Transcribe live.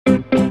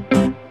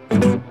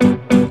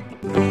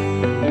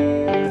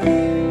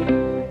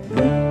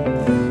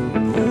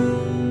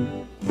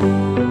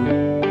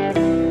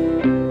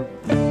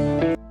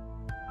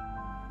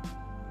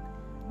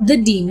The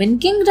demon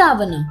king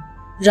Ravana.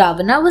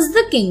 Ravana was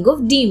the king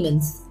of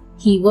demons.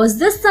 He was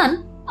the son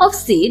of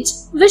sage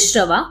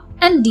Vishrava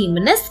and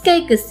demoness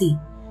Kaikasi.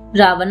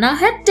 Ravana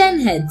had 10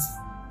 heads.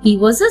 He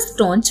was a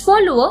staunch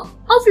follower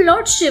of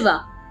Lord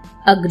Shiva,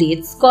 a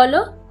great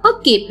scholar, a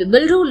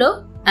capable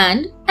ruler,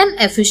 and an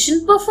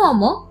efficient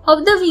performer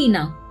of the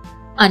Veena.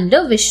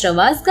 Under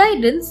Vishrava's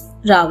guidance,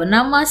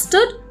 Ravana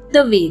mastered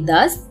the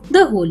Vedas,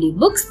 the holy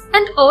books,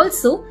 and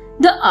also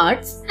the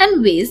arts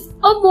and ways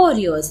of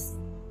warriors.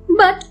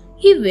 But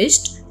he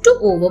wished to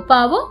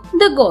overpower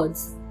the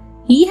gods.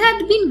 He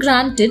had been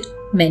granted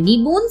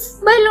many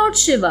boons by Lord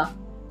Shiva.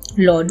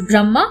 Lord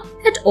Brahma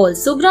had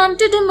also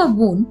granted him a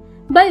boon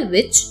by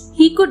which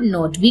he could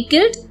not be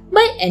killed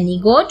by any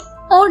god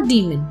or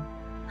demon.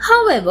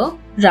 However,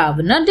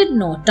 Ravana did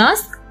not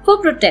ask for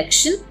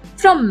protection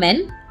from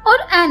men or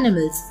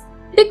animals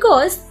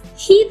because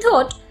he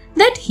thought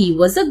that he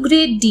was a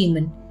great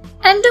demon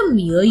and a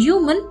mere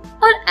human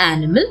or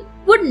animal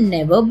would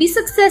never be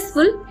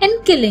successful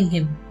in killing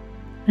him.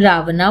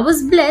 Ravana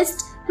was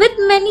blessed with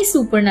many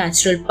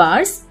supernatural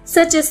powers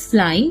such as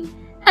flying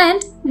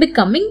and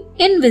becoming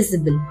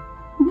invisible.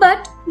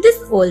 But this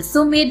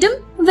also made him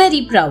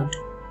very proud.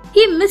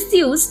 He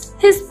misused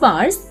his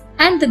powers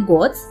and the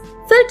gods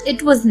felt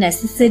it was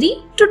necessary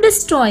to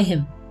destroy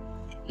him.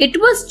 It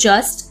was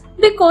just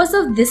because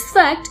of this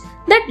fact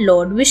that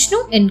Lord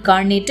Vishnu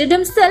incarnated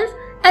himself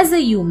as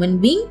a human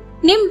being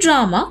named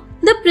Rama,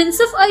 the Prince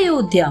of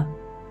Ayodhya.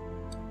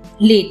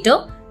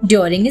 Later,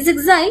 during his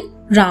exile,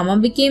 Rama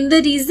became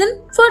the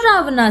reason for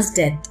Ravana's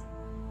death.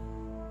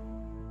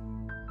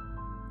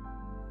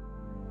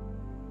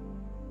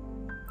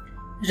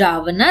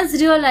 Ravana's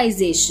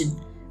realization.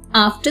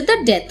 After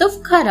the death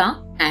of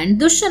Khara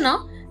and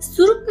Dushana,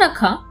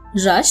 Surupnakha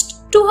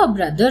rushed to her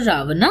brother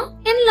Ravana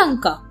in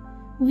Lanka.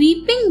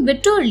 Weeping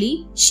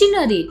bitterly, she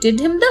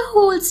narrated him the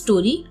whole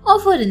story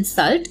of her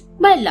insult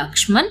by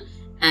Lakshman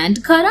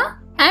and Khara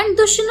and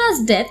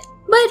Dushana's death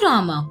by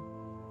Rama.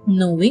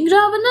 Knowing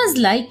Ravana's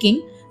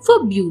liking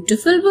for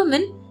beautiful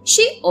women,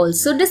 she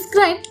also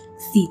described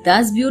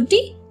Sita's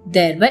beauty,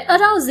 thereby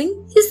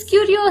arousing his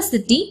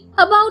curiosity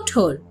about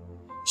her.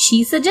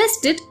 She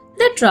suggested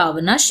that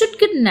Ravana should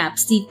kidnap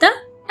Sita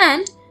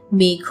and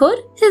make her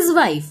his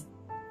wife.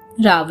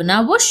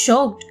 Ravana was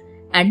shocked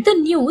at the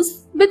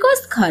news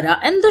because Khara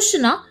and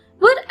Dushana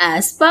were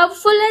as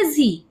powerful as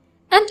he,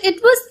 and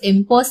it was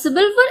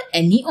impossible for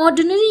any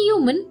ordinary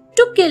human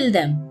to kill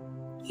them.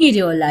 He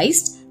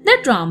realized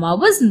that Rama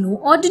was no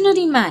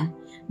ordinary man,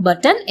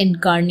 but an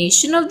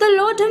incarnation of the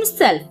Lord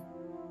himself.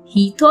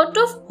 He thought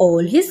of all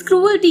his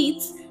cruel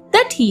deeds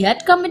that he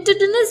had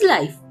committed in his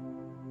life.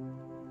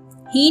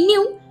 He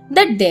knew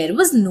that there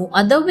was no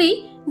other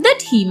way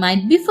that he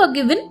might be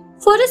forgiven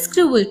for his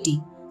cruelty.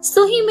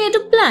 So he made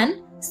a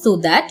plan so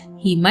that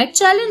he might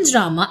challenge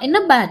Rama in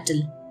a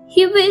battle.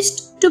 He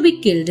wished to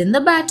be killed in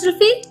the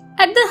battlefield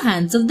at the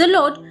hands of the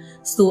Lord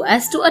so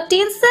as to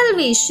attain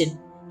salvation.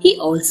 He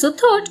also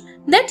thought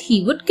that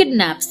he would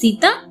kidnap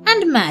Sita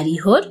and marry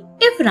her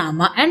if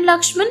Rama and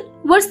Lakshman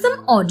were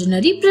some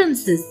ordinary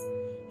princes.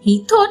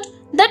 He thought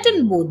that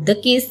in both the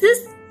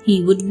cases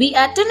he would be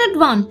at an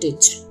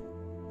advantage.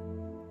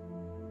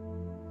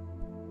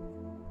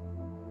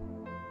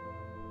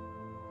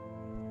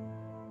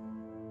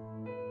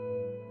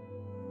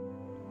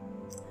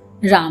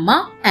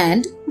 Rama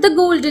and the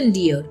Golden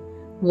Deer.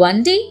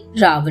 One day,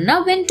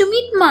 Ravana went to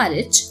meet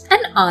Marich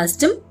and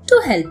asked him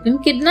to help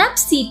him kidnap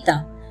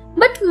Sita.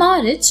 But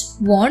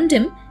Marich warned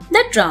him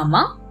that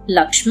Rama,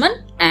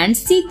 Lakshman and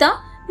Sita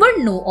were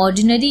no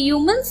ordinary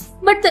humans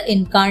but the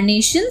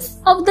incarnations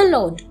of the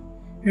Lord.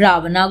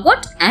 Ravana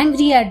got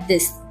angry at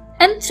this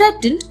and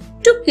threatened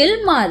to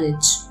kill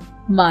Marich.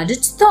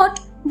 Marich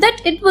thought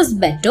that it was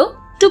better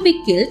to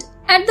be killed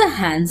at the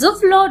hands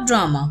of Lord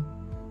Rama.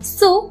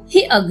 So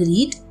he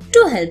agreed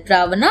to help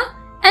Ravana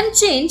and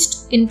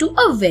changed into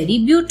a very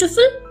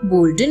beautiful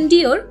golden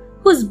deer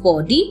whose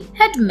body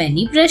had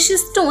many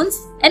precious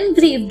stones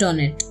engraved on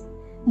it.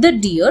 The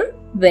deer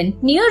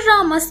went near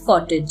Rama's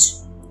cottage.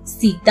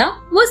 Sita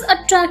was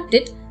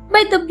attracted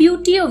by the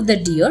beauty of the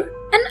deer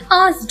and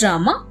asked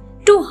Rama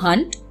to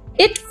hunt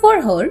it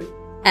for her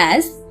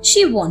as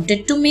she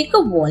wanted to make a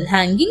wall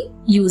hanging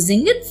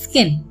using its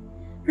skin.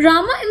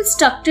 Rama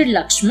instructed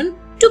Lakshman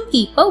to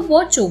keep a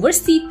watch over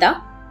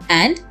Sita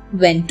and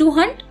went to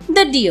hunt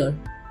the deer.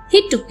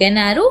 He took an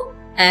arrow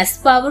as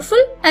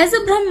powerful as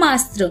a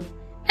Brahmastra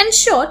and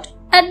shot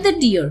at the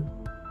deer.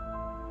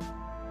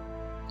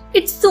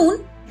 It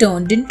soon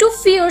turned into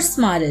fierce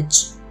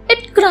Marich.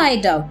 It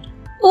cried out,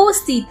 "O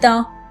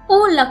Sita, O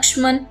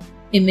Lakshman,"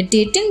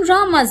 imitating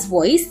Rama's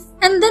voice,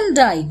 and then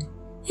died.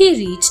 He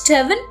reached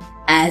heaven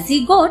as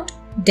he got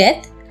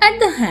death at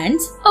the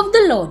hands of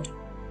the Lord.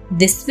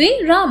 This way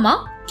Rama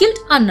killed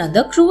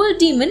another cruel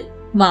demon,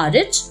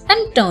 Marich,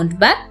 and turned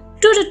back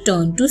to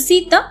return to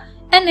Sita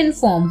and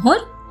inform her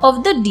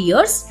of the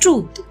deer's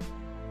truth.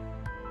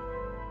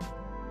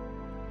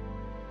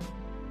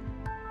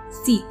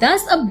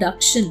 Sita's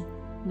abduction.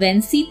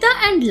 When Sita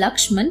and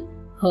Lakshman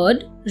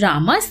heard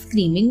Rama's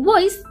screaming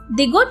voice,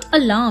 they got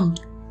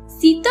alarmed.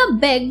 Sita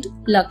begged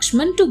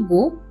Lakshman to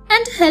go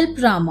and help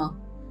Rama.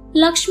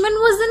 Lakshman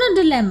was in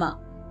a dilemma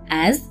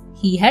as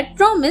he had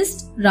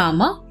promised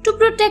Rama to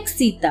protect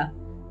Sita,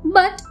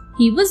 but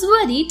he was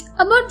worried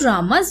about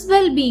Rama's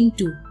well-being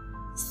too.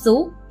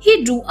 So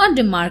he drew a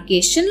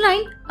demarcation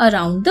line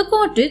around the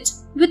cottage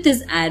with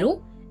his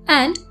arrow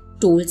and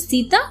told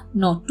Sita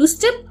not to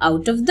step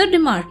out of the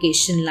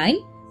demarcation line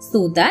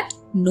so that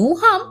no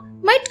harm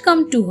might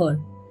come to her.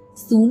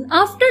 Soon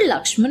after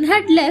Lakshman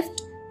had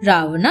left,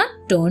 Ravana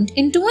turned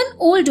into an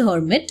old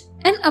hermit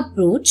and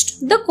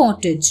approached the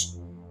cottage.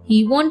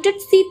 He wanted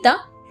Sita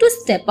to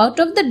step out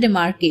of the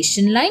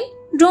demarcation line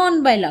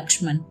drawn by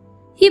Lakshman.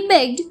 He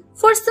begged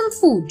for some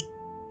food.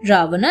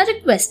 Ravana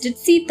requested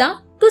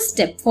Sita to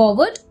step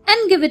forward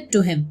and give it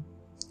to him.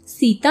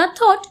 Sita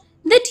thought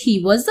that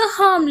he was a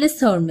harmless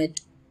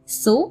hermit,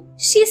 so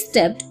she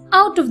stepped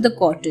out of the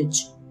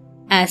cottage.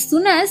 As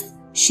soon as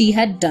she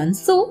had done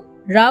so,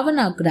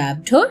 Ravana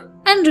grabbed her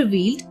and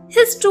revealed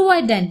his true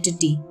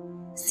identity.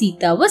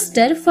 Sita was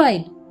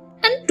terrified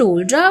and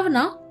told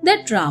Ravana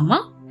that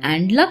Rama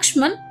and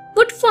Lakshman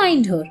would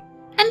find her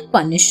and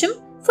punish him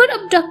for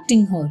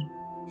abducting her.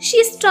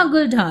 She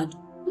struggled hard,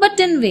 but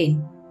in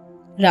vain.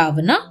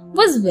 Ravana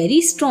was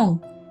very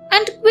strong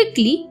and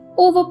quickly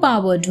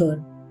overpowered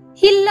her.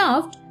 He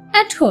laughed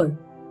at her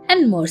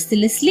and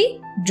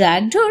mercilessly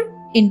dragged her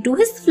into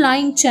his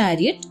flying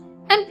chariot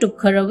and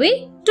took her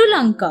away to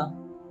Lanka.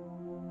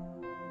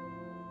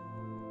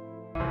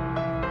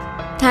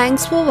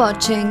 Thanks for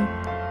watching.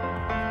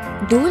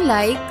 Do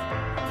like,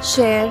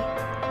 share,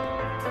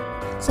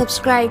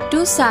 subscribe to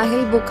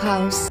Sahil Book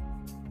House.